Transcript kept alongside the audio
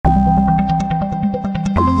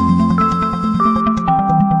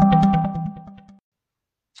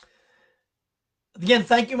Again,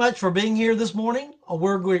 thank you much for being here this morning.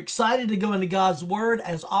 We're excited to go into God's Word.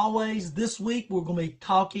 As always, this week we're going to be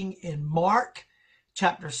talking in Mark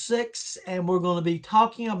chapter 6, and we're going to be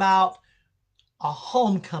talking about a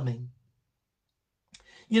homecoming.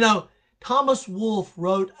 You know, Thomas Wolfe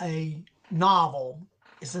wrote a novel.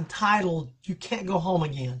 It's entitled You Can't Go Home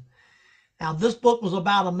Again. Now, this book was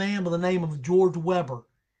about a man by the name of George Webber.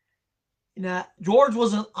 Now, George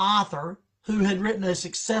was an author who had written a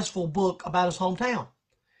successful book about his hometown.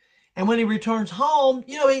 And when he returns home,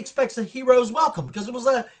 he expects a hero's welcome because it was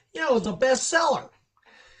a bestseller.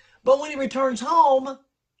 But when he returns home,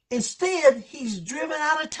 instead, he's driven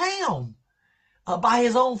out of town by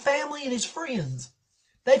his own family and his friends.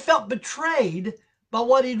 They felt betrayed by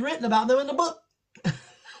what he'd written about them in the book.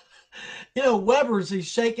 He's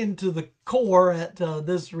shaken to the core at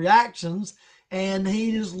this reactions, and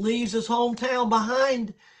he just leaves his hometown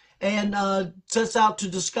behind and sets out to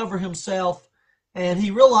discover himself. And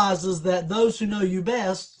he realizes that those who know you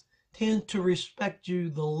best tend to respect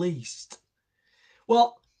you the least.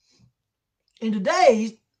 Well, in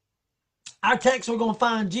today's, our text, we're going to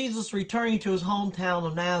find Jesus returning to his hometown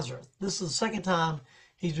of Nazareth. This is the second time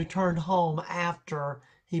he's returned home after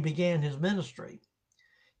he began his ministry.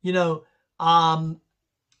 The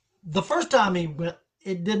first time he went,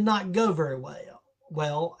 it did not go very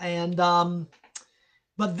well.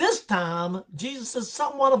 But this time, Jesus is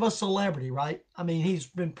somewhat of a celebrity, right? I mean, he's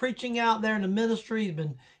been preaching out there in the ministry. He's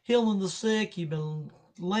been healing the sick. He's been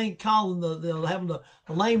having the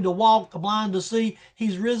lame to walk, the blind to see.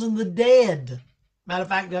 He's risen the dead. Matter of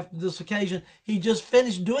fact, after this occasion, he just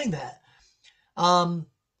finished doing that.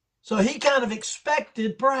 So he kind of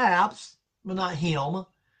expected, perhaps, but not him,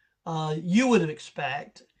 you would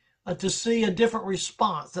expect to see a different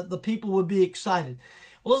response, that the people would be excited.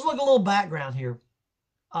 Well, let's look at a little background here.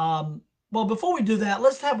 Well, before we do that,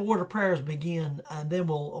 let's have a word of prayer as begin, and then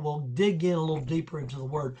we'll dig in a little deeper into the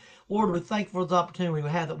Word. Lord, we're thankful for the opportunity we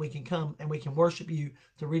have that we can come and we can worship you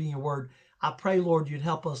through reading your Word. I pray, Lord, you'd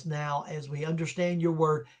help us now as we understand your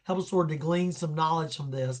Word. Help us, Lord, to glean some knowledge from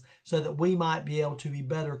this so that we might be able to be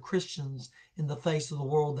better Christians in the face of the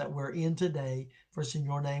world that we're in today. For it's in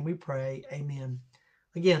your name we pray. Amen.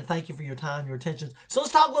 Again, thank you for your time, your attention. So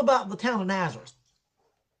let's talk a little about the town of Nazareth.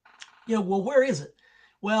 Where is it?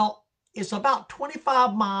 Well, it's about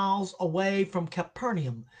 25 miles away from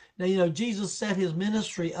Capernaum. Now, Jesus set his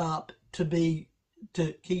ministry up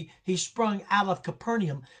he sprung out of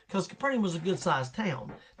Capernaum because Capernaum was a good-sized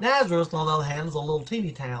town. Nazareth, on the other hand, is a little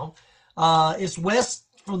teeny town. It's west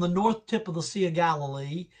from the north tip of the Sea of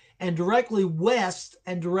Galilee and directly west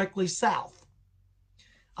and directly south.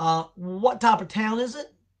 What type of town is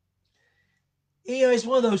it? It's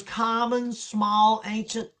one of those common, small,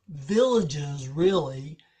 ancient villages,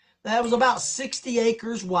 really, that was about 60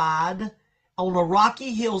 acres wide on a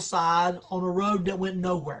rocky hillside on a road that went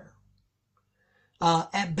nowhere.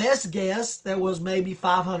 At best guess, there was maybe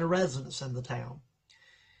 500 residents in the town.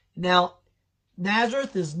 Now,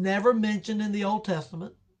 Nazareth is never mentioned in the Old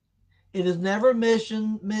Testament. It is never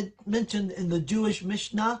mentioned in the Jewish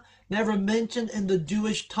Mishnah, never mentioned in the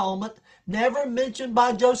Jewish Talmud, never mentioned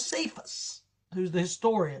by Josephus, who's the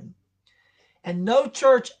historian. And no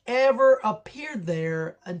church ever appeared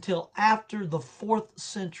there until after the 4th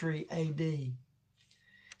century AD.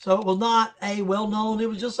 So it was not a well-known, it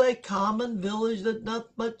was just a common village that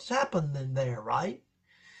not much happened in there, right?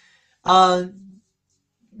 Now,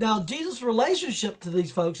 Jesus' relationship to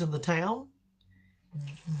these folks in the town,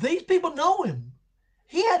 these people know him.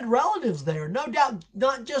 He had relatives there, no doubt,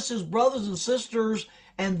 not just his brothers and sisters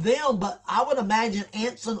and them, but I would imagine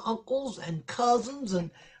aunts and uncles and cousins.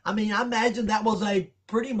 And I imagine that was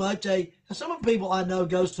pretty much some of the people I know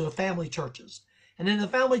goes to family churches. And in the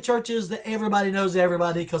family churches, that everybody knows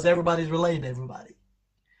everybody because everybody's related to everybody.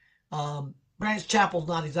 Branch Chapel's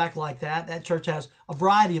not exactly like that. That church has a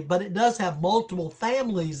variety, but it does have multiple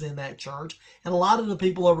families in that church. And a lot of the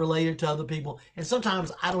people are related to other people. And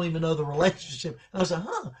sometimes I don't even know the relationship. And I say,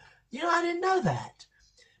 I didn't know that.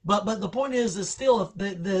 But the point is still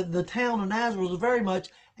the town of Nazareth was very much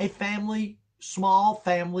a small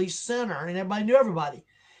family center, and everybody knew everybody.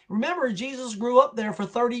 Remember, Jesus grew up there for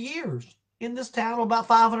 30 years in this town of about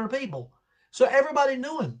 500 people. So everybody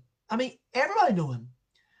knew him. Everybody knew him.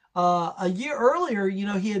 A year earlier,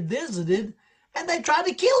 he had visited, and they tried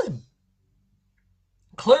to kill him.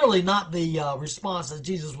 Clearly not the response that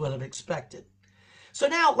Jesus would have expected. So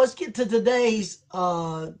now let's get to today's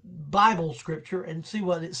Bible scripture and see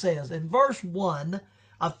what it says. In verse 1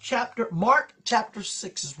 of Mark chapter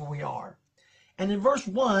 6 is where we are. And in verse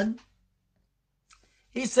 1,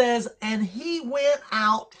 He says, and he went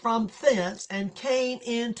out from thence and came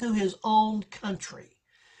into his own country.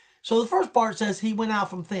 So the first part says he went out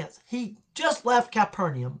from thence. He just left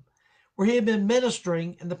Capernaum, where he had been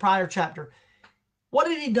ministering in the prior chapter. What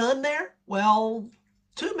had he done there? Well,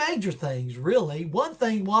 two major things, really. One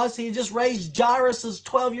thing was he had just raised Jairus'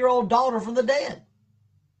 12-year-old daughter from the dead.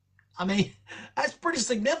 I mean, that's pretty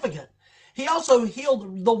significant. He also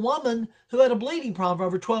healed the woman who had a bleeding problem for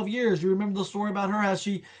over 12 years. You remember the story about her, how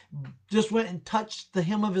she just went and touched the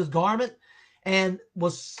hem of his garment and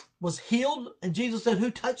was healed. And Jesus said,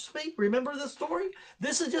 who touched me? Remember this story?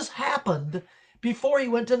 This had just happened before he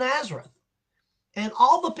went to Nazareth. And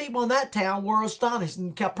all the people in that town were astonished.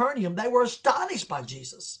 In Capernaum, they were astonished by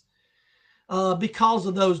Jesus because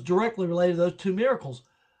of those directly related to those two miracles.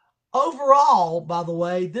 Overall, by the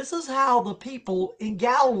way, this is how the people in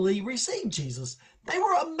Galilee received Jesus. They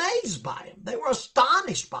were amazed by him. They were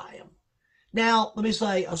astonished by him. Now, let me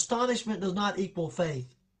say, astonishment does not equal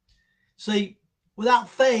faith. See, without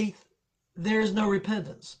faith, there is no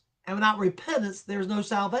repentance. And without repentance, there is no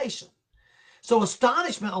salvation. So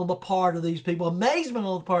astonishment on the part of these people, amazement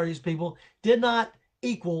on the part of these people, did not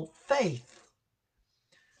equal faith.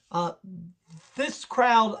 This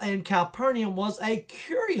crowd in Capernaum was a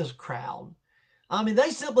curious crowd. I mean,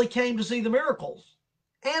 they simply came to see the miracles.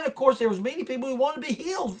 And of course, there was many people who wanted to be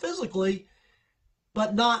healed physically,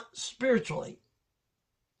 but not spiritually.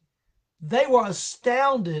 They were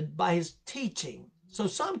astounded by his teaching. So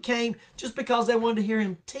some came just because they wanted to hear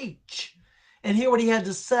him teach and hear what he had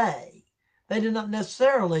to say. They did not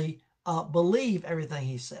necessarily believe everything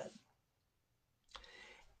he said.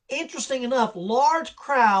 Interesting enough, large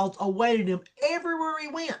crowds awaited him everywhere he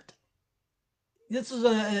went. This is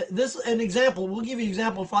an example. We'll give you an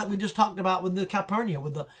example like we just talked about with the Capernaum,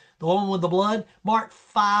 with the woman with the blood. Mark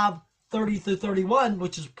 5:30-31,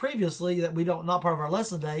 which is previously, that we don't, not part of our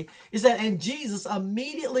lesson today, is that, and Jesus,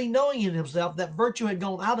 immediately knowing in himself that virtue had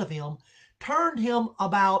gone out of him, turned him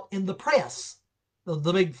about in the press,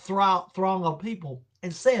 the big throng of people,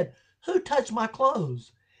 and said, who touched my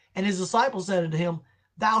clothes? And his disciples said unto him,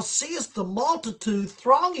 thou seest the multitude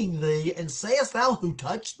thronging thee, and sayest thou, who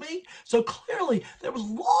touched me? So clearly there was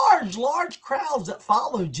large crowds that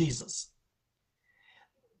followed Jesus.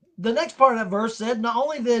 The next part of that verse said, not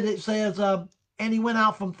only that it says, and he went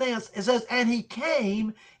out from thence, it says, and he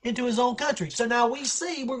came into his own country. So now we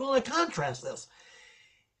see, we're going to contrast this.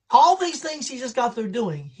 All these things he just got through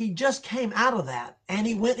doing, he just came out of that, and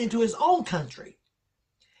he went into his own country.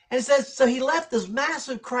 And it says, so he left this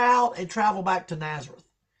massive crowd and traveled back to Nazareth.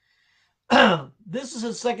 This is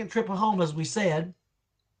his second trip home, as we said.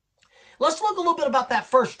 Let's look a little bit about that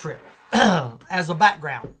first trip as a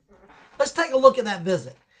background. Let's take a look at that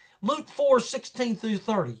visit. Luke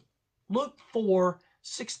 4:16-30. Luke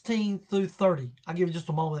 4:16-30. I'll give you just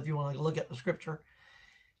a moment if you want to look at the scripture.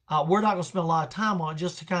 We're not going to spend a lot of time on it,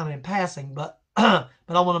 just to kind of in passing, but I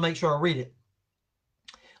want to make sure I read it.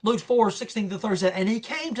 Luke 4:16-30 said, and he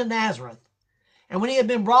came to Nazareth, and when he had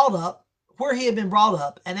been brought up, where he had been brought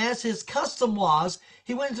up, and as his custom was,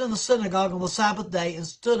 he went into the synagogue on the Sabbath day and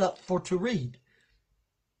stood up to read.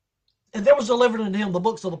 And there was delivered unto him the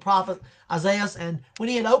books of the prophet Isaiah, and when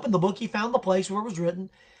he had opened the book, he found the place where it was written,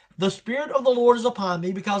 the Spirit of the Lord is upon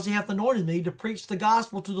me, because he hath anointed me to preach the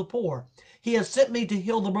gospel to the poor. He hath sent me to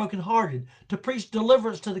heal the brokenhearted, to preach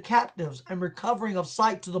deliverance to the captives, and recovering of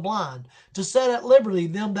sight to the blind, to set at liberty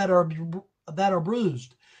them that are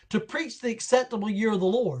bruised, to preach the acceptable year of the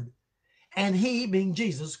Lord. And he, being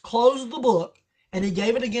Jesus, closed the book, and he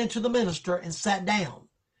gave it again to the minister, and sat down.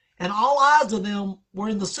 And all eyes of them were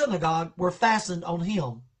in the synagogue were fastened on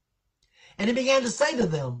him. And he began to say to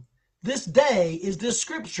them, this day is this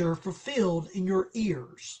scripture fulfilled in your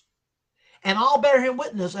ears. And all bare him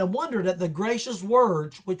witness, and wondered at the gracious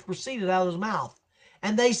words which proceeded out of his mouth.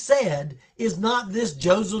 And they said, is not this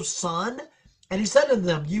Joseph's son? And he said unto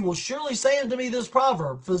them, you will surely say unto me this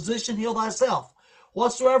proverb, physician, heal thyself.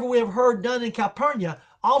 Whatsoever we have heard done in Capernaum,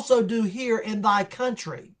 also do here in thy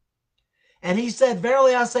country. And he said,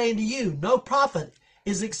 verily I say unto you, no prophet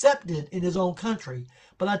is accepted in his own country.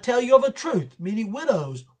 But I tell you of a truth, many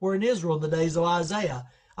widows were in Israel in the days of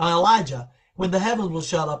Elijah, when the heavens was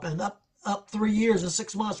shut up, and up 3 years and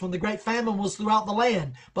 6 months, when the great famine was throughout the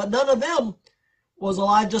land. But none of them was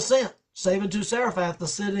Elijah sent, save unto Zarephath, the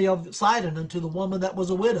city of Sidon, unto the woman that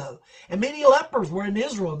was a widow. And many lepers were in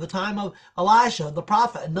Israel in the time of Elisha the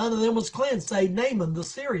prophet, and none of them was cleansed, save Naaman the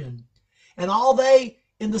Syrian. And all they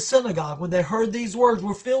in the synagogue, when they heard these words,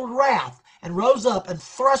 were filled with wrath, and rose up and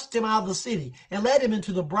thrust him out of the city, and led him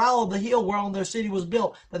into the brow of the hill whereon their city was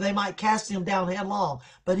built, that they might cast him down headlong.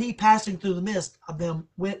 But he, passing through the midst of them,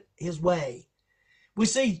 went his way. We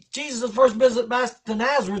see Jesus' first visit back to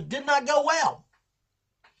Nazareth did not go well.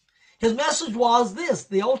 His message was this: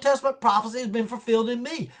 the Old Testament prophecy has been fulfilled in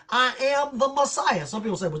me. I am the Messiah. Some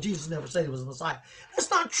people say, well, Jesus never said he was the Messiah. That's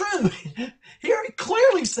not true. Here he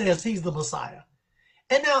clearly says he's the Messiah.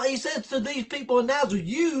 And now he says to these people in Nazareth,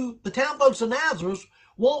 you, the town folks of Nazareth,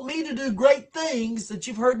 want me to do great things that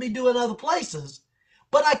you've heard me do in other places,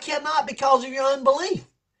 but I cannot because of your unbelief.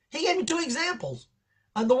 He gave me two examples.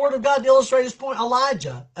 And the word of God to illustrate his point,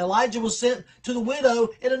 Elijah. Elijah was sent to the widow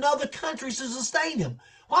in another country to sustain him.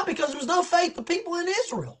 Why? Because there was no faith of people in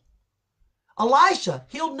Israel. Elisha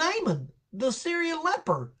healed Naaman, the Syrian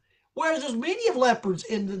leper, whereas there's many of lepers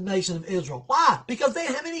in the nation of Israel. Why? Because they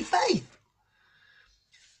didn't have any faith.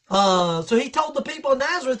 So he told the people of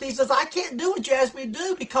Nazareth, he says, I can't do what you asked me to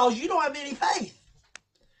do because you don't have any faith.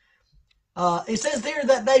 It says there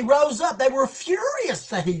that they rose up. They were furious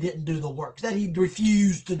that he didn't do the works, that he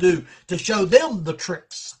refused to do, to show them the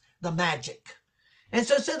tricks, the magic. And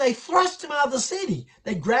so it said they thrust him out of the city.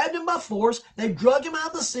 They grabbed him by force. They drug him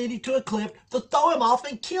out of the city to a cliff to throw him off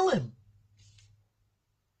and kill him.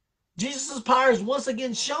 Jesus' power is once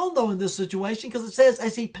again shown, though, in this situation, because it says,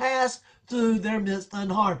 as he passed through their midst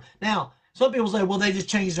unharmed. Now, some people say, well, they just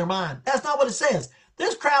changed their mind. That's not what it says.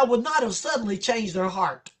 This crowd would not have suddenly changed their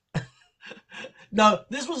heart. No,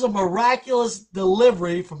 this was a miraculous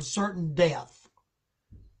delivery from certain death.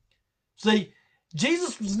 See,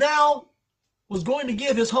 Jesus was going to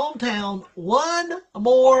give his hometown one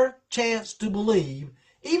more chance to believe,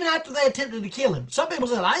 even after they attempted to kill him. Some people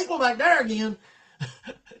said, I ain't going back there again.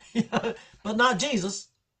 But not Jesus.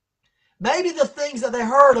 Maybe the things that they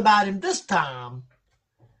heard about him this time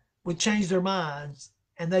would change their minds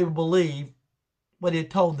and they would believe what he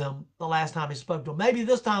had told them the last time he spoke to them. Maybe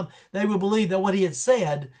this time they would believe that what he had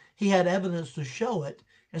said, he had evidence to show it,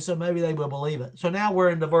 and so maybe they would believe it. So now we're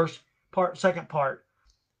in the second part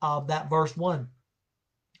of that verse 1.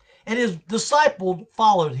 And his disciples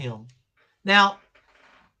followed him. Now,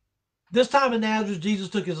 this time in Nazareth, Jesus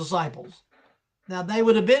took his disciples. Now, they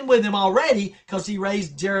would have been with him already because he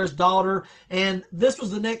raised Jairus' daughter, and this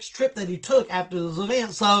was the next trip that he took after this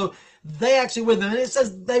event. So they actually with him. And it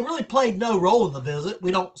says they really played no role in the visit.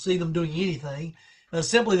 We don't see them doing anything,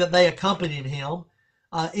 simply that they accompanied him.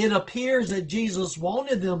 It appears that Jesus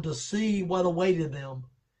wanted them to see what awaited them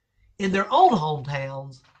in their own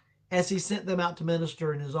hometowns as he sent them out to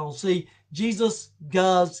minister in his own. See, Jesus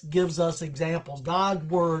gives us examples. God's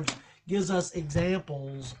word gives us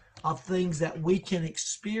examples of things that we can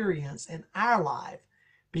experience in our life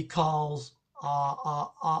because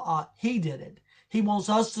he did it. He wants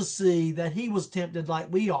us to see that he was tempted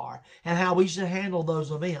like we are and how we should handle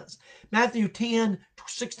those events. Matthew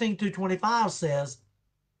 10:16-25 says,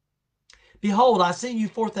 Behold, I send you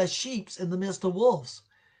forth as sheep in the midst of wolves.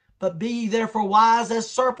 But be ye therefore wise as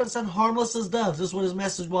serpents and harmless as doves. This is what his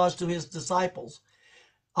message was to his disciples.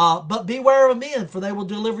 But beware of men, for they will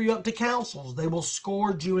deliver you up to councils. They will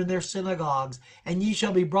scourge you in their synagogues, and ye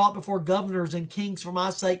shall be brought before governors and kings for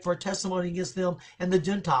my sake, for a testimony against them and the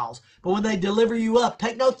Gentiles. But when they deliver you up,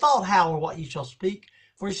 take no thought how or what ye shall speak,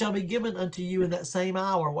 for it shall be given unto you in that same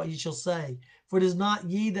hour what ye shall say. For it is not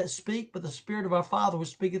ye that speak, but the Spirit of our Father which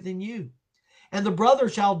speaketh in you. And the brother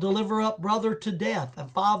shall deliver up brother to death, and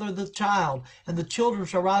father the child, and the children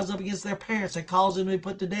shall rise up against their parents, and cause them to be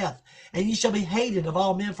put to death. And ye shall be hated of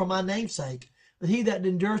all men for my name's sake, but he that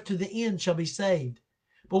endures to the end shall be saved.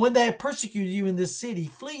 But when they have persecuted you in this city,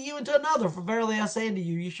 flee you into another, for verily I say unto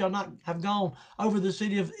you, ye shall not have gone over the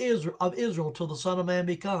city of Israel till the Son of Man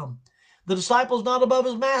be come. The disciple is not above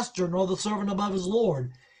his master, nor the servant above his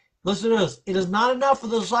Lord. Listen to this. It is not enough for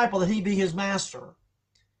the disciple that he be his master,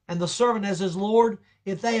 and the servant as his Lord.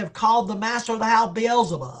 If they have called the master of the house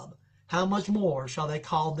Beelzebub, how much more shall they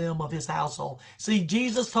call them of his household? See,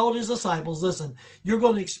 Jesus told his disciples, listen, you're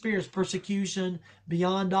going to experience persecution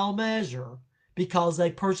beyond all measure because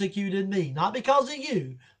they persecuted me. Not because of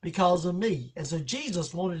you, because of me. And so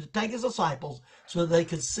Jesus wanted to take his disciples so that they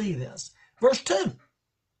could see this. Verse 2.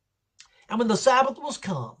 And when the Sabbath was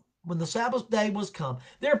come, when the Sabbath day was come,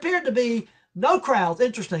 there appeared to be no crowds.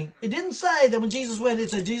 Interesting. It didn't say that when Jesus went,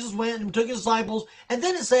 it said Jesus went and took his disciples. And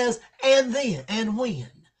then it says, and then, and when.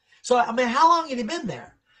 So, I mean, how long had he been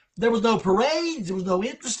there? There was no parades. There was no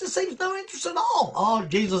interest. It seems no interest at all. Oh,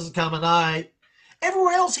 Jesus is coming. All right.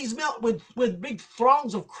 Everywhere else he's met with big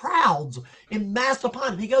throngs of crowds in mass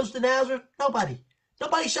upon him. He goes to Nazareth. Nobody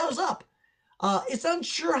shows up. It's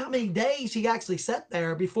unsure how many days he actually sat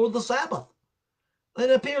there before the Sabbath.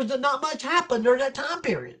 It appears that not much happened during that time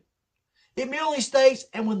period. It merely states,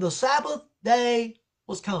 and when the Sabbath day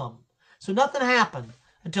was come. So nothing happened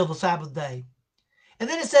until the Sabbath day. And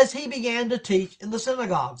then it says he began to teach in the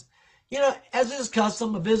synagogues. You know, as is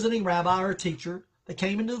custom, a visiting rabbi or teacher that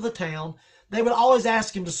came into the town, they would always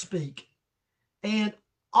ask him to speak. And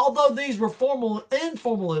although these were formal and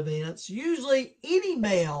informal events, usually any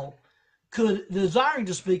male desiring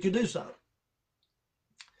to speak could do so.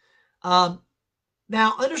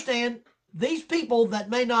 Now, understand, these people that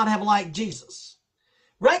may not have liked Jesus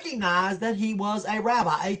recognized that he was a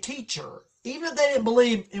rabbi, a teacher, even if they didn't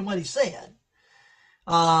believe in what he said.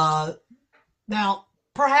 Now,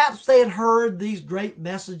 perhaps they had heard these great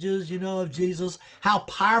messages, of Jesus, how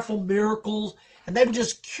powerful miracles, and they were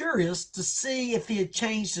just curious to see if he had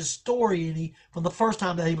changed his story any from the first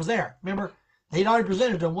time that he was there. Remember, he'd already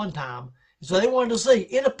presented to them one time, so they wanted to see.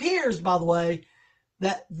 It appears, by the way,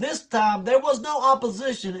 that this time there was no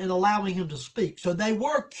opposition in allowing him to speak. So they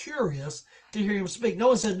were curious to hear him speak. No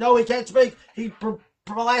one said, no, he can't speak. He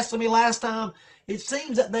blasphemy last time. It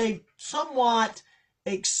seems that they somewhat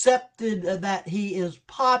accepted that he is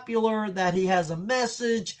popular, that he has a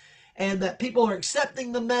message, and that people are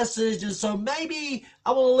accepting the message. And so maybe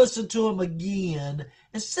I want to listen to him again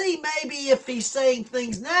and see maybe if he's saying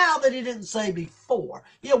things now that he didn't say before.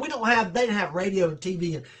 They didn't have radio and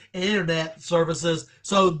TV and internet services.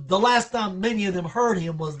 So the last time many of them heard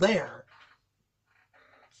him was there.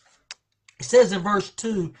 It says in verse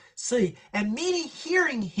 2c, and many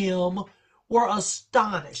hearing him were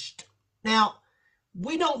astonished. Now,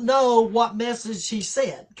 we don't know what message he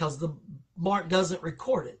said because the Mark doesn't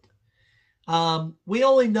record it. We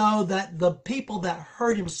only know that the people that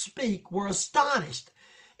heard him speak were astonished.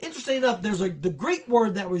 Interesting enough, the Greek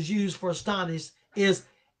word that was used for astonished is,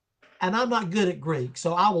 and I'm not good at Greek,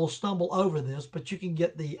 so I will stumble over this, but you can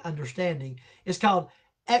get the understanding. It's called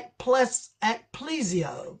ekplesio.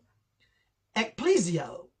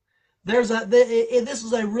 Ekplesio. This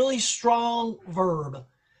is a really strong verb.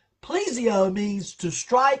 Plesio means to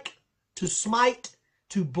strike, to smite,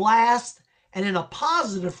 to blast, and in a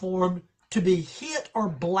positive form, to be hit or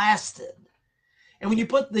blasted. And when you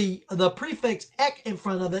put the prefix ek in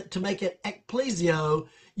front of it to make it ekplesio,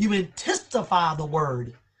 you intensify the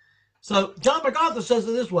word. So John MacArthur says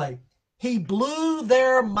it this way: he blew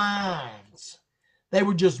their minds. They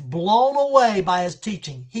were just blown away by his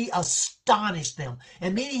teaching. He astonished them.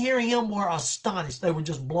 And many hearing him were astonished. They were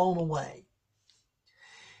just blown away.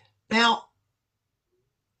 Now,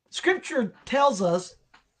 Scripture tells us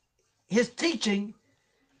his teaching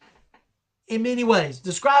in many ways,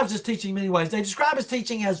 describes his teaching in many ways. They describe his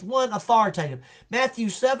teaching as one, authoritative. Matthew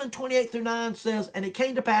 7:28-9 says, and it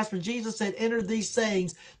came to pass when Jesus had entered these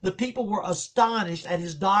sayings, the people were astonished at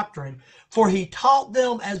his doctrine, for he taught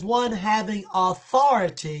them as one having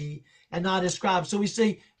authority and not as scribes. So we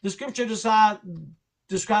see the Scripture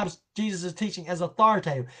describes Jesus' teaching as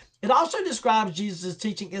authoritative. It also describes Jesus'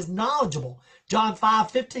 teaching as knowledgeable. John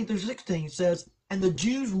 5:15-16 says, and the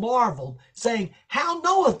Jews marveled, saying, how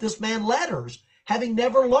knoweth this man letters, having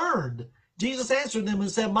never learned? Jesus answered them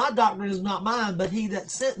and said, my doctrine is not mine, but he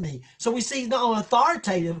that sent me. So we see he's not only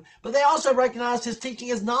authoritative, but they also recognize his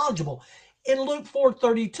teaching as knowledgeable. In Luke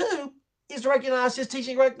 4:32, he's recognized his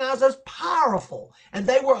teaching recognized as powerful. And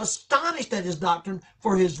they were astonished at his doctrine,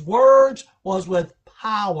 for his words was with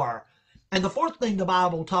power. And the fourth thing the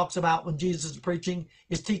Bible talks about when Jesus is preaching,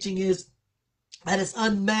 his teaching is that it's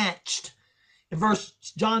unmatched. In verse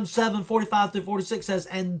John 7:45-46 says,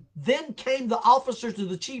 and then came the officers to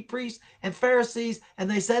the chief priests and Pharisees, and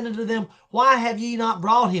they said unto them, why have ye not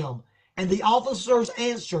brought him? And the officers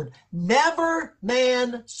answered, never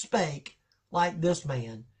man spake like this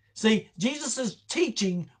man. See, Jesus'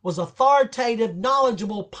 teaching was authoritative,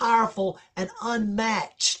 knowledgeable, powerful, and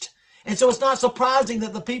unmatched. And so it's not surprising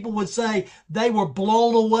that the people would say they were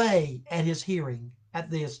blown away at his hearing,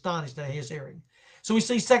 astonished at his hearing. So we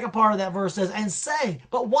see second part of that verse says, and saying,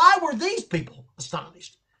 but why were these people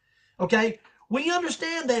astonished? Okay, we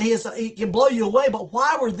understand that he can blow you away, but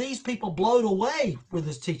why were these people blown away with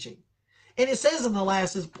his teaching? And it says in the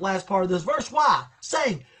last part of this verse, why?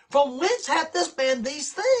 Saying, from whence hath this man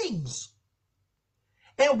these things?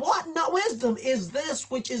 And what wisdom is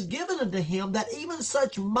this which is given unto him, that even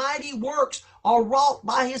such mighty works are wrought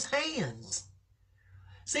by his hands?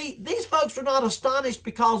 See, these folks were not astonished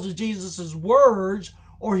because of Jesus' words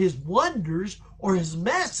or his wonders or his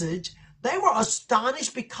message. They were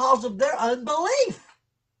astonished because of their unbelief.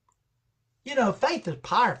 Faith is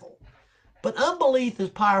powerful, but unbelief is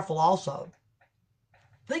powerful also.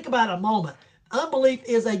 Think about it a moment. Unbelief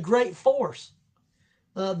is a great force.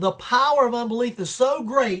 The power of unbelief is so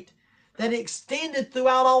great that it extended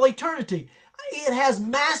throughout all eternity. It has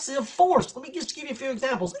massive force. Let me just give you a few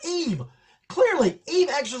examples. Eve Clearly, Eve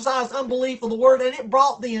exercised unbelief of the word, and it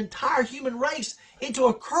brought the entire human race into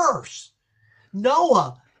a curse.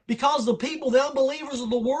 Noah, because the people, the unbelievers of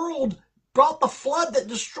the world, brought the flood that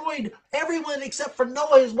destroyed everyone except for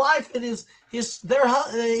Noah, his wife, and his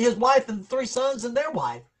wife and 3 sons and their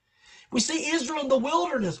wife. We see Israel in the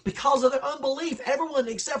wilderness because of their unbelief. Everyone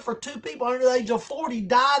except for 2 people under the age of 40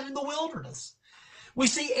 died in the wilderness. We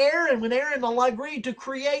see Aaron, when Aaron agreed to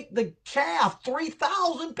create the calf,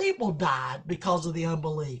 3,000 people died because of the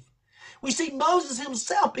unbelief. We see Moses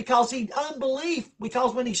himself because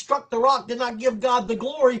when he struck the rock, did not give God the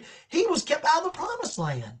glory, he was kept out of the promised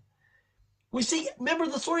land. Remember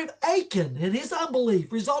the story of Achan and his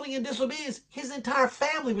unbelief, resulting in disobedience. His entire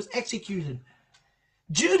family was executed.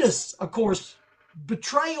 Judas, of course,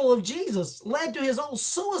 betrayal of Jesus led to his own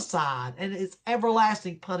suicide and its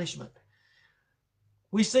everlasting punishment.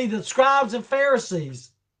 We see the scribes and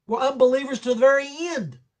Pharisees were unbelievers to the very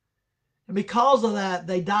end. And because of that,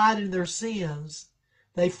 they died in their sins.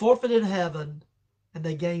 They forfeited heaven and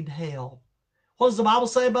they gained hell. What does the Bible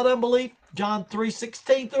say about unbelief? John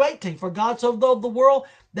 3:16-18. For God so loved the world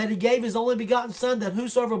that he gave his only begotten Son, that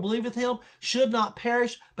whosoever believeth him should not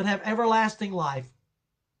perish, but have everlasting life.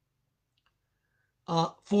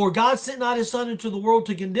 For God sent not his Son into the world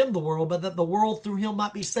to condemn the world, but that the world through him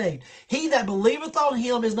might be saved. He that believeth on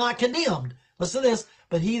him is not condemned. Listen to this.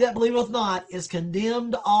 But he that believeth not is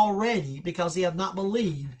condemned already, because he hath not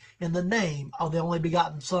believed in the name of the only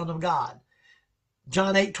begotten Son of God.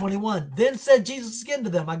 John 8:21. Then said Jesus again to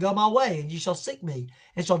them, I go my way, and ye shall seek me,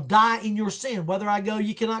 and shall die in your sin. Whither I go,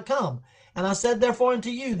 ye cannot come. And I said therefore unto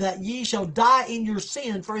you, that ye shall die in your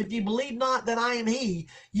sin. For if ye believe not that I am he,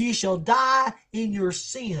 ye shall die in your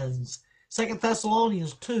sins. 2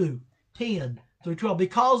 Thessalonians 2:10-12.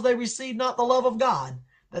 Because they received not the love of God,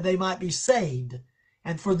 that they might be saved.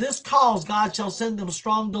 And for this cause God shall send them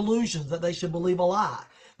strong delusions, that they should believe a lie,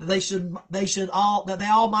 that they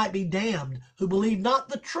all might be damned, who believed not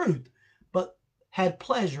the truth, but had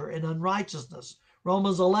pleasure in unrighteousness.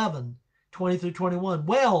 Romans 11:20-21.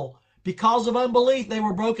 Well, because of unbelief they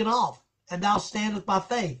were broken off, and thou standest by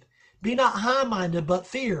faith. Be not high-minded, but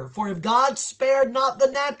fear. For if God spared not the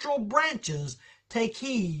natural branches, take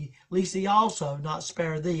heed, lest he also not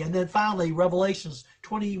spare thee. And then finally, Revelations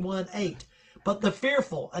 21:8. But the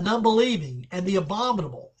fearful and unbelieving, and the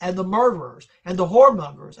abominable, and the murderers, and the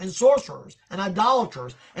whoremongers, and sorcerers, and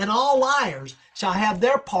idolaters, and all liars shall have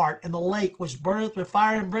their part in the lake which burneth with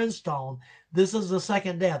fire and brimstone. This is the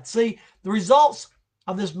second death. See, the results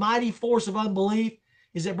of this mighty force of unbelief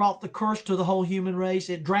is it brought the curse to the whole human race.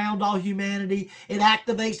 It drowned all humanity. It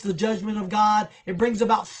activates the judgment of God. It brings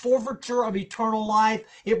about forfeiture of eternal life.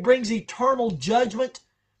 It brings eternal judgment.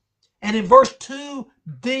 And in verse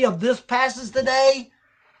 2b of this passage today,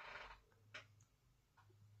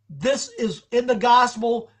 this is in the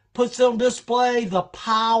gospel, puts on display the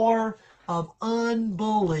power of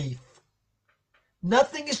unbelief.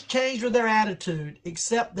 Nothing has changed with their attitude,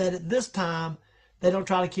 except that at this time, they don't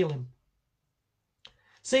try to kill him.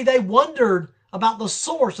 See, they wondered about the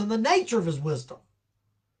source and the nature of his wisdom.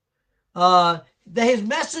 His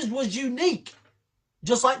message was unique,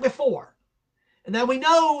 just like before. And now we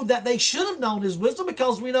know that they should have known his wisdom,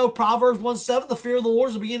 because we know Proverbs 1:7, the fear of the Lord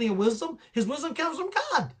is the beginning of wisdom. His wisdom comes from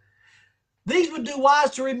God. These would do wise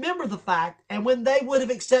to remember the fact, and when they would have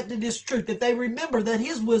accepted his truth, that they remember that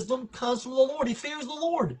his wisdom comes from the Lord. He fears the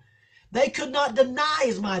Lord. They could not deny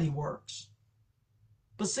his mighty works.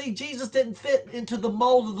 But see, Jesus didn't fit into the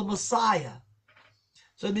mold of the Messiah.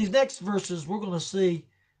 So in these next verses, we're going to see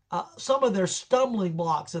some of their stumbling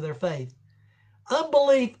blocks of their faith.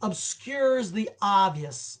 Unbelief obscures the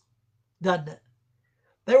obvious, doesn't it?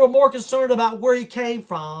 They were more concerned about where he came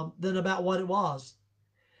from than about what it was.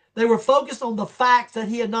 They were focused on the fact that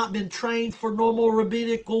he had not been trained for normal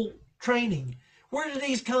rabbinical training. Where did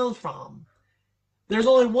these come from? There's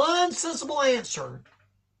only one sensible answer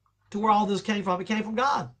to where all this came from. It came from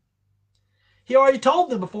God. He already told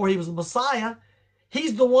them before he was the Messiah.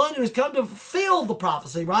 He's the one who has come to fulfill the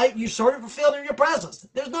prophecy, right? You saw it fulfilled in your presence.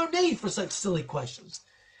 There's no need for such silly questions.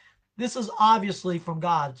 This is obviously from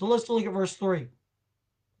God. So let's look at verse 3.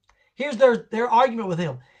 Here's their argument with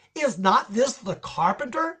him. Is not this the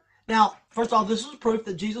carpenter? Now, first of all, this is proof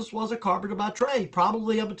that Jesus was a carpenter by trade,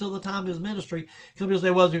 probably up until the time of his ministry. Some people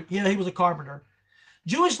say, he was a carpenter.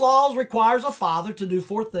 Jewish laws requires a father to do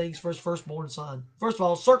 4 things for his firstborn son. First of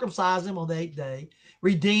all, circumcise him on the 8th day,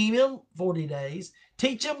 redeem him 40 days,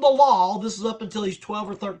 teach him the law. This is up until he's 12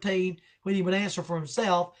 or 13 when he would answer for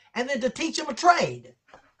himself, and then to teach him a trade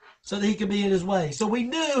so that he could be in his way. So we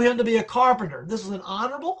knew him to be a carpenter. This is an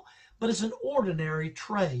honorable, but it's an ordinary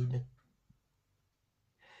trade.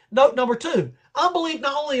 Note number two, unbelief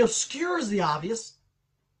not only obscures the obvious,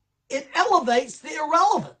 it elevates the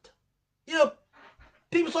irrelevant. You know,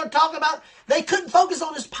 people start talking about, they couldn't focus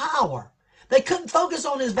on his power. They couldn't focus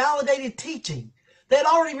on his validated teaching. They had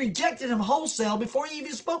already rejected him wholesale before he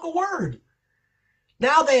even spoke a word.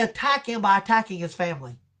 Now they attack him by attacking his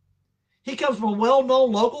family. He comes from a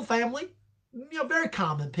well-known local family, very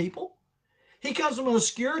common people. He comes from an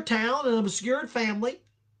obscure town and an obscure family.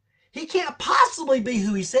 He can't possibly be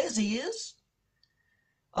who he says he is.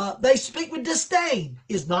 They speak with disdain.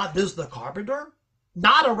 Is not this the carpenter?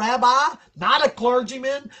 Not a rabbi, not a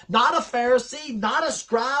clergyman, not a Pharisee, not a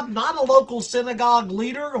scribe, not a local synagogue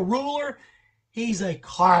leader, a ruler. He's a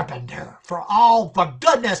carpenter. For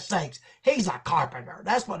goodness sakes, he's a carpenter.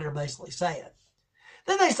 That's what they're basically saying.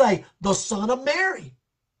 Then they say, the son of Mary.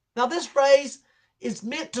 Now this phrase is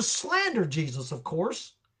meant to slander Jesus, of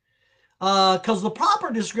course, because the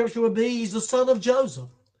proper description would be he's the son of Joseph.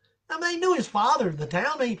 I mean, he knew his father in the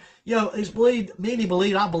town. I mean, it's believed,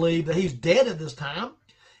 I believe, that he's dead at this time.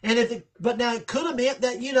 But now it could have meant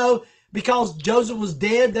that, because Joseph was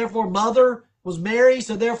dead, therefore mother was Mary,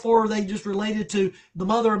 so therefore they just related to the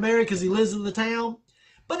mother of Mary because he lives in the town.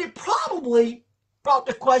 But it probably brought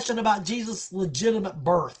the question about Jesus' legitimate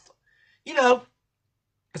birth.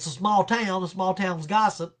 It's a small town. The small town's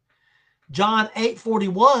gossip. John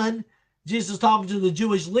 8:41, Jesus is talking to the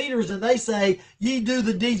Jewish leaders, and they say, ye do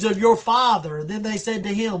the deeds of your father. And then they said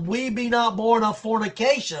to him, we be not born of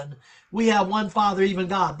fornication. We have one Father, even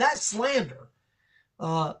God. That's slander.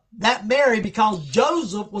 That Mary, because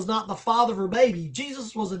Joseph was not the father of her baby.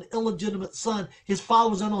 Jesus was an illegitimate son. His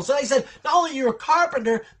father was unknown. So they said, not only you're a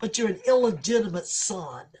carpenter, but you're an illegitimate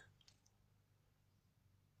son.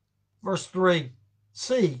 Verse 3,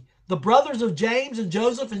 see, the brothers of James and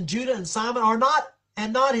Joseph and Judah and Simon are not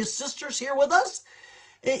his sisters here with us?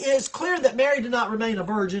 It is clear that Mary did not remain a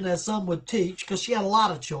virgin, as some would teach, because she had a lot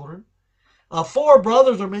of children. 4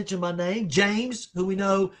 brothers are mentioned by name. James, who we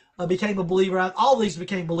know became a believer. All these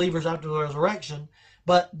became believers after the resurrection.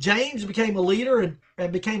 But James became a leader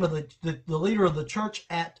and became the leader of the church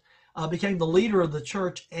became the leader of the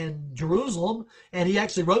church in Jerusalem. And he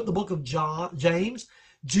actually wrote the book of James.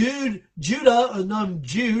 Jude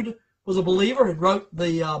was a believer and wrote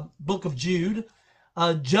the book of Jude.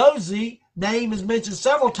 Josie, name is mentioned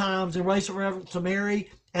several times in reference to Mary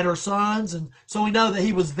and her sons, and so we know that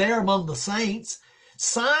he was there among the saints.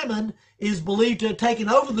 Simon is believed to have taken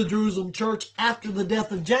over the Jerusalem church after the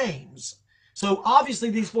death of James. So obviously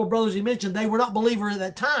these 4 brothers he mentioned, they were not believers at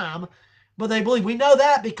that time, but they believed. We know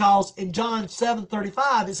that because in John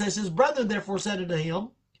 7:35 it says, his brethren therefore said unto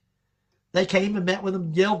him, they came and met with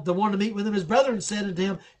him, they wanted to meet with him. His brethren said unto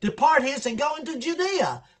him, depart hence and go into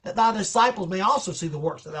Judea, that thy disciples may also see the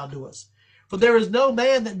works that thou doest. For there is no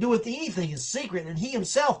man that doeth anything in secret, and he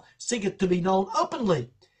himself seeketh to be known openly.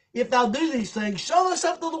 If thou do these things, show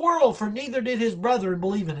thyself to the world, for neither did his brethren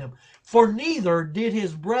believe in him. See,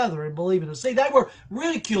 they were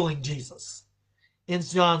ridiculing Jesus in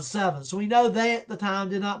John 7. So we know they at the time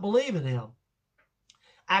did not believe in him.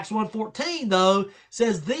 Acts 1:14, though,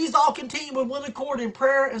 says, these all continued with one accord in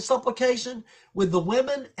prayer and supplication with the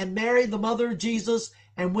women and Mary, the mother of Jesus,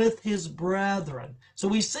 and with his brethren. So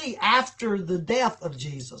we see after the death of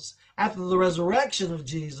Jesus, after the resurrection of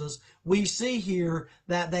Jesus, we see here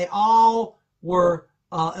that they all were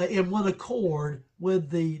in one accord with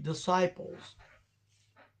the disciples.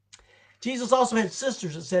 Jesus also had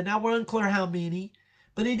sisters, it said. Now we're unclear how many,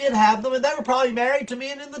 but he did have them, and they were probably married to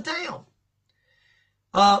men in the town.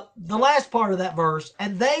 The last part of that verse,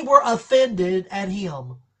 and they were offended at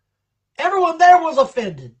him. Everyone there was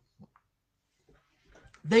offended.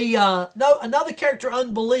 Another character,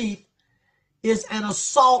 unbelief, is an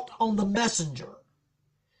assault on the messenger.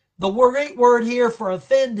 The Greek word here for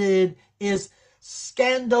offended is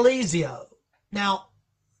scandalizio. Now,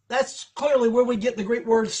 that's clearly where we get the Greek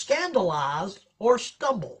word scandalized or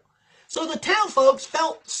stumble. So the town folks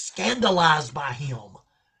felt scandalized by him.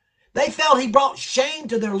 They felt he brought shame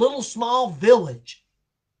to their little small village.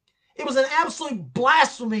 It was an absolute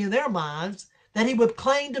blasphemy in their minds that he would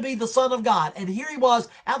claim to be the Son of God. And here he was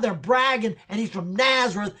out there bragging, and he's from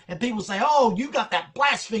Nazareth, and people say, oh, you got that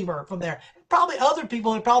blasphemer from there. Probably other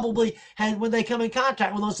people had probably had, when they come in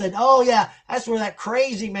contact with them, said, oh yeah, that's where that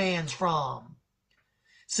crazy man's from.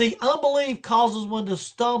 See, unbelief causes one to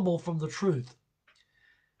stumble from the truth.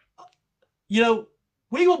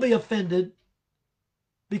 We will be offended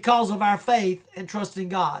because of our faith and trust in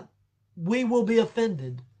God. We will be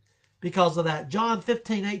offended because of that. John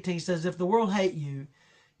 15:18 says, if the world hate you,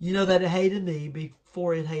 you know that it hated me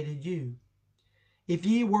before it hated you. If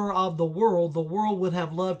ye were of the world would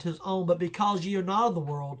have loved his own. But because ye are not of the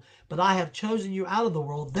world, but I have chosen you out of the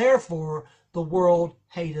world, therefore the world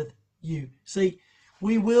hateth you. See,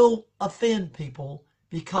 we will offend people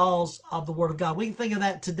because of the word of God. We can think of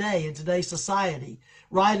that today in today's society.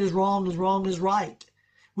 Right is wrong is right.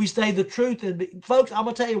 We say the truth. And folks, I'm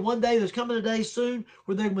going to tell you, one day, there's coming a day soon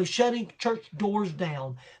where they're going to be shutting church doors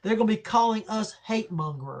down. They're going to be calling us hate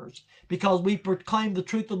mongers because we proclaim the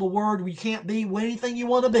truth of the word. We can't be anything you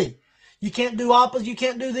want to be. You can't do opposite. You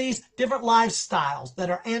can't do these different lifestyles that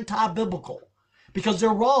are anti-biblical because they're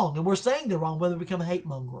wrong. And we're saying they're wrong, whether we become hate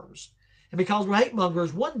mongers. And because we're hate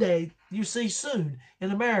mongers, one day, you see soon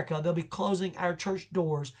in America, they'll be closing our church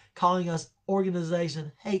doors, calling us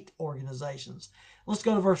hate organizations. Let's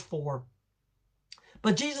go to verse 4.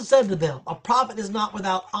 But Jesus said to them, a prophet is not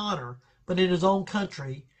without honor, but in his own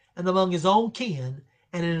country, and among his own kin,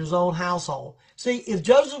 and in his own household. See, if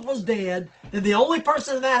Joseph was dead, then the only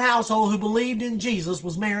person in that household who believed in Jesus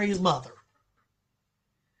was Mary, his mother.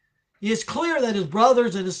 It's clear that his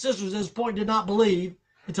brothers and his sisters at this point did not believe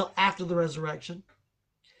until after the resurrection.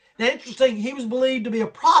 Now, interesting, he was believed to be a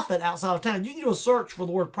prophet outside of town. You can do a search for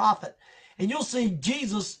the word prophet, and you'll see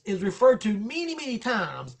Jesus is referred to many, many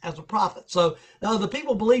times as a prophet. So the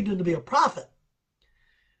people believed him to be a prophet.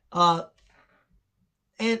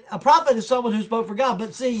 And a prophet is someone who spoke for God.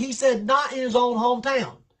 But see, he said not in his own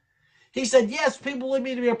hometown. He said, yes, people believe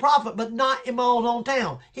me to be a prophet, but not in my own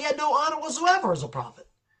hometown. He had no honor whatsoever as a prophet.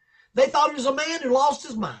 They thought he was a man who lost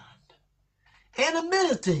his mind.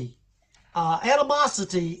 Animosity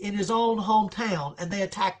in his own hometown, and they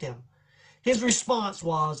attacked him. His response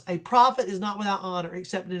was, a prophet is not without honor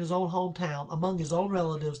except in his own hometown, among his own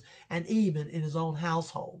relatives, and even in his own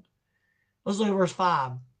household. Let's look at verse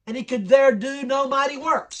 5. And he could there do no mighty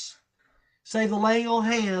works, save the laying on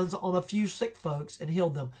hands on a few sick folks and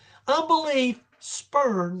healed them. Unbelief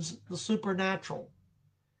spurns the supernatural.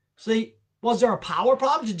 See, was there a power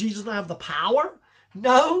problem? Did Jesus not have the power?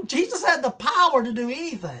 No, Jesus had the power to do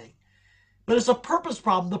anything. But it's a purpose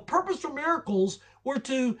problem. The purpose for miracles were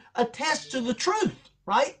to attest to the truth,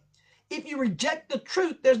 right? If you reject the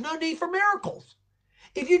truth, there's no need for miracles.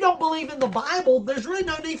 If you don't believe in the Bible, there's really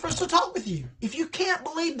no need for us to talk with you. If you can't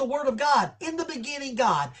believe the Word of God, in the beginning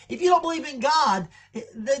God, if you don't believe in God,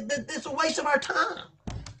 it's a waste of our time.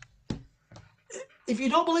 If you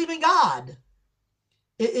don't believe in God,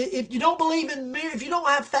 if you don't believe in miracles, if you don't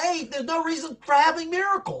have faith, there's no reason for having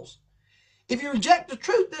miracles. If you reject the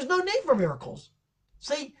truth, there's no need for miracles.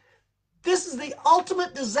 See, this is the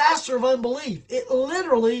ultimate disaster of unbelief. It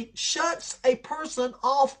literally shuts a person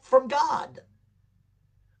off from God.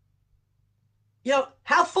 You know,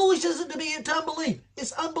 how foolish is it to be into unbelief?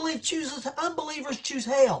 It's unbelievers choose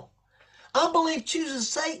hell. Unbelief chooses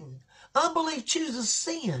Satan. Unbelief chooses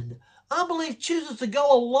sin. Unbelief chooses to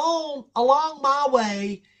go alone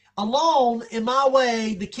in my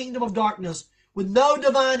way, the kingdom of darkness, with no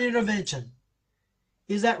divine intervention.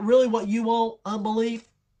 Is that really what you want, unbelief?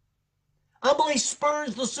 Unbelief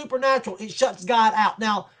spurns the supernatural. It shuts God out.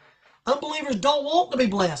 Now, unbelievers don't want to be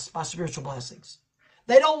blessed by spiritual blessings.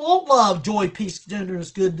 They don't want love, joy, peace,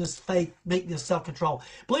 gentleness, goodness, faith, meekness, self-control.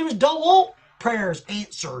 Believers don't want prayers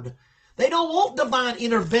answered. They don't want divine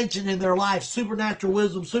intervention in their life, supernatural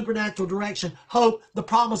wisdom, supernatural direction, hope, the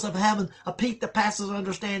promise of heaven, a peace that passes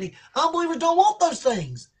understanding. Unbelievers don't want those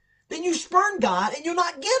things. Then you spurn God and you'll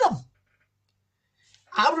not get them.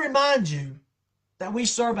 I would remind you that we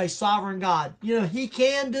serve a sovereign God. You know, he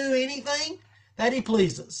can do anything that he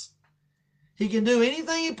pleases. He can do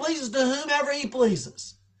anything he pleases to whomever he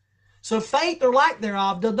pleases. So faith or lack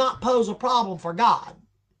thereof does not pose a problem for God.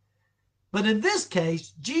 But in this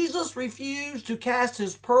case, Jesus refused to cast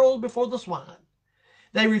his pearls before the swine.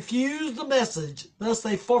 They refused the message, thus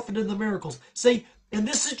they forfeited the miracles. See, in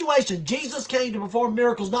this situation, Jesus came to perform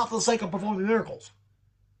miracles not for the sake of performing miracles,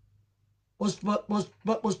 but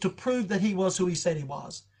was to prove that he was who he said he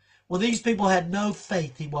was. Well, these people had no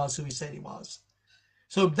faith he was who he said he was.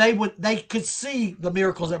 So they could see the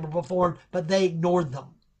miracles that were performed, but they ignored them.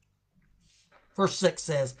 Verse 6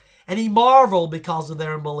 says, and he marveled because of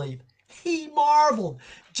their unbelief. He marveled.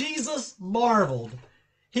 Jesus marveled.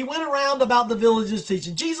 He went around about the villages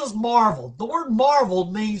teaching. Jesus marveled. The word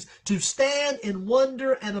marveled means to stand in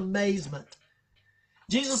wonder and amazement.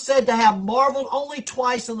 Jesus said to have marveled only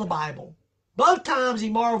twice in the Bible. Both times he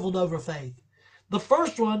marveled over faith. The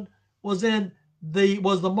first one was the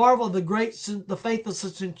marvel of the faith of the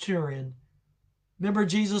centurion. Remember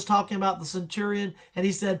Jesus talking about the centurion, and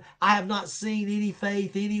he said, I have not seen any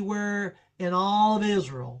faith anywhere in all of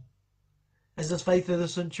Israel as this faith of the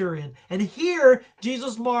centurion. And here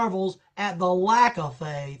Jesus marvels at the lack of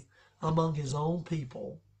faith among his own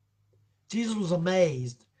people. Jesus was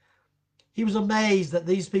amazed. He was amazed that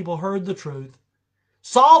these people heard the truth,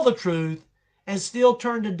 saw the truth, and still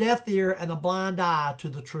turned a deaf ear and a blind eye to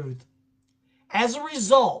the truth. As a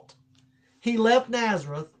result, he left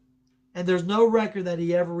Nazareth, and there's no record that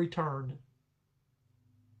he ever returned.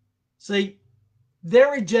 See,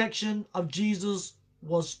 their rejection of Jesus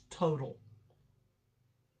was total,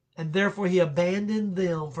 and therefore he abandoned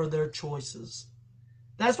them for their choices.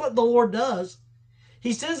 That's what the Lord does.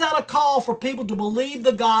 He sends out a call for people to believe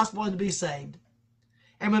the gospel and to be saved.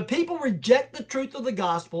 And when people reject the truth of the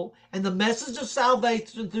gospel and the message of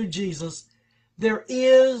salvation through Jesus, there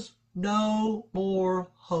is no more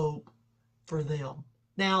hope for them.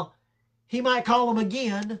 Now, he might call them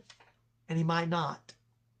again, and he might not.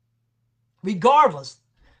 Regardless,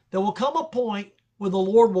 there will come a point where the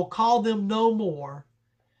Lord will call them no more,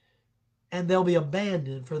 and they'll be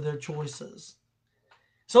abandoned for their choices.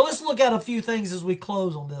 So let's look at a few things as we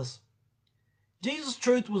close on this. Jesus'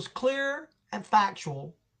 truth was clear and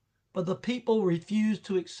factual, but the people refused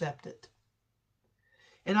to accept it.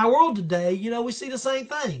 In our world today, we see the same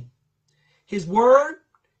thing. His word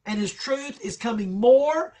and his truth is coming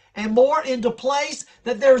more and more into place,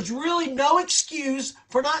 that there's really no excuse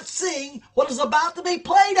for not seeing what is about to be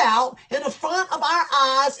played out in the front of our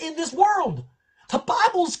eyes in this world. The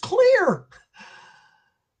Bible's clear.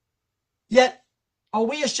 Yet, are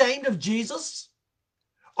we ashamed of Jesus?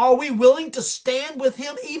 Are we willing to stand with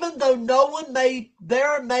him even though no one may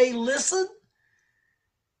listen?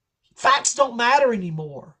 Facts don't matter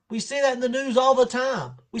anymore. We see that in the news all the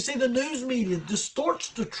time. We see the news media distorts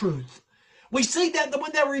the truth. We see that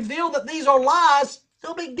when they reveal that these are lies,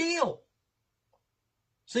 no big deal.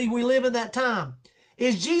 See, we live in that time.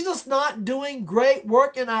 Is Jesus not doing great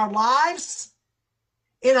work in our lives,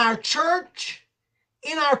 in our church,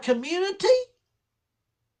 in our community?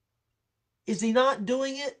 Is he not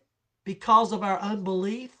doing it because of our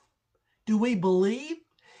unbelief? Do we believe?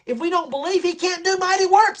 If we don't believe, he can't do mighty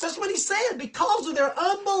works. That's what he said. Because of their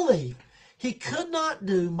unbelief, he could not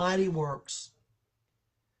do mighty works.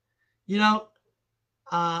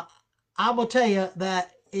 I will tell you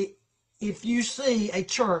that if you see a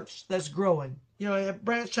church that's growing, at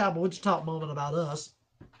Branch Chapel, we'll just talk a moment about us.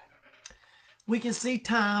 We can see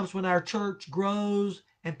times when our church grows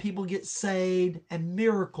and people get saved and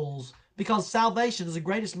miracles, because salvation is the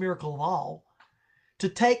greatest miracle of all. To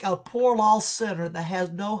take a poor lost sinner that has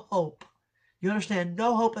no hope, you understand,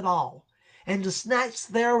 no hope at all, and to snatch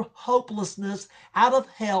their hopelessness out of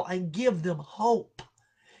hell and give them hope,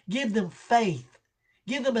 give them faith,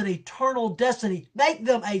 give them an eternal destiny, make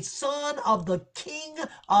them a son of the King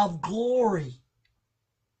of glory.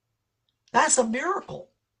 That's a miracle.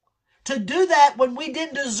 To do that when we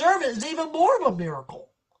didn't deserve it is even more of a miracle.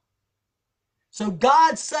 So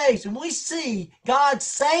God saves, and we see God's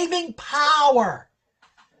saving power.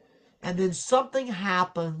 And then something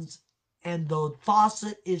happens, and the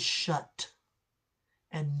faucet is shut.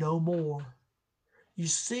 And no more. You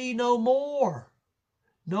see no more.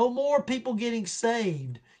 No more people getting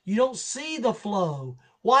saved. You don't see the flow.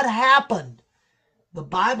 What happened? The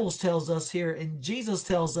Bible tells us here, and Jesus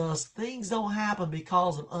tells us, things don't happen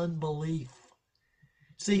because of unbelief.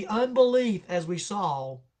 See, unbelief, as we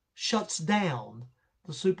saw, shuts down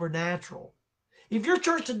the supernatural. If your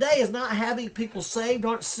church today is not having people saved,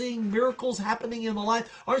 aren't seeing miracles happening in the life,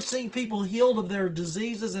 aren't seeing people healed of their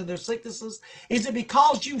diseases and their sicknesses, is it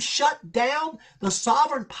because you shut down the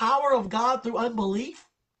sovereign power of God through unbelief?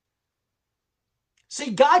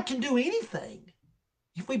 See, God can do anything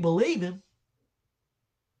if we believe him.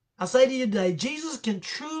 I say to you today, Jesus can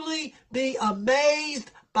truly be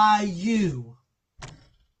amazed by you.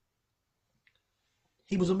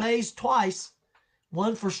 He was amazed twice.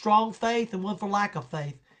 One for strong faith and one for lack of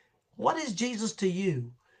faith. What is Jesus to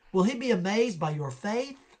you? Will he be amazed by your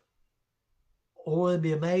faith, or will he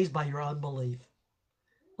be amazed by your unbelief?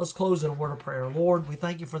 Let's close in a word of prayer. Lord, we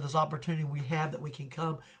thank you for this opportunity we have that we can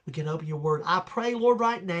come, we can open your word. I pray, Lord,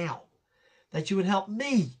 right now that you would help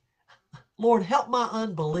me. Lord, help my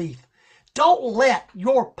unbelief. Don't let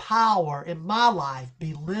your power in my life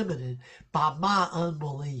be limited by my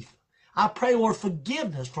unbelief. I pray, Lord,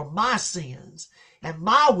 forgiveness for my sins and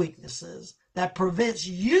my weaknesses that prevents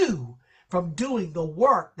you from doing the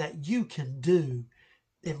work that you can do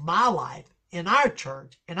in my life, in our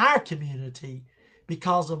church, in our community,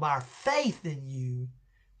 because of our faith in you.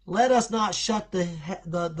 Let us not shut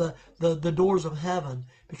the doors of heaven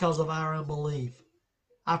because of our unbelief.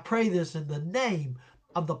 I pray this in the name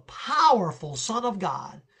of the powerful Son of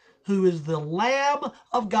God, who is the Lamb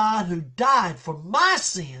of God who died for my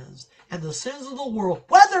sins and the sins of the world,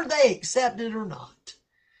 whether they accept it or not.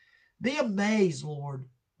 Be amazed, Lord,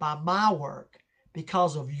 by my work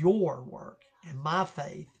because of your work and my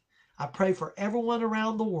faith. I pray for everyone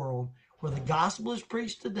around the world where the gospel is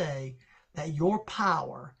preached today, that your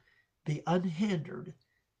power be unhindered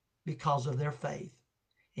because of their faith.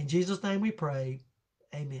 In Jesus' name we pray.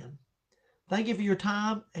 Amen. Thank you for your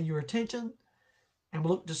time and your attention, and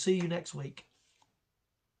we'll look to see you next week.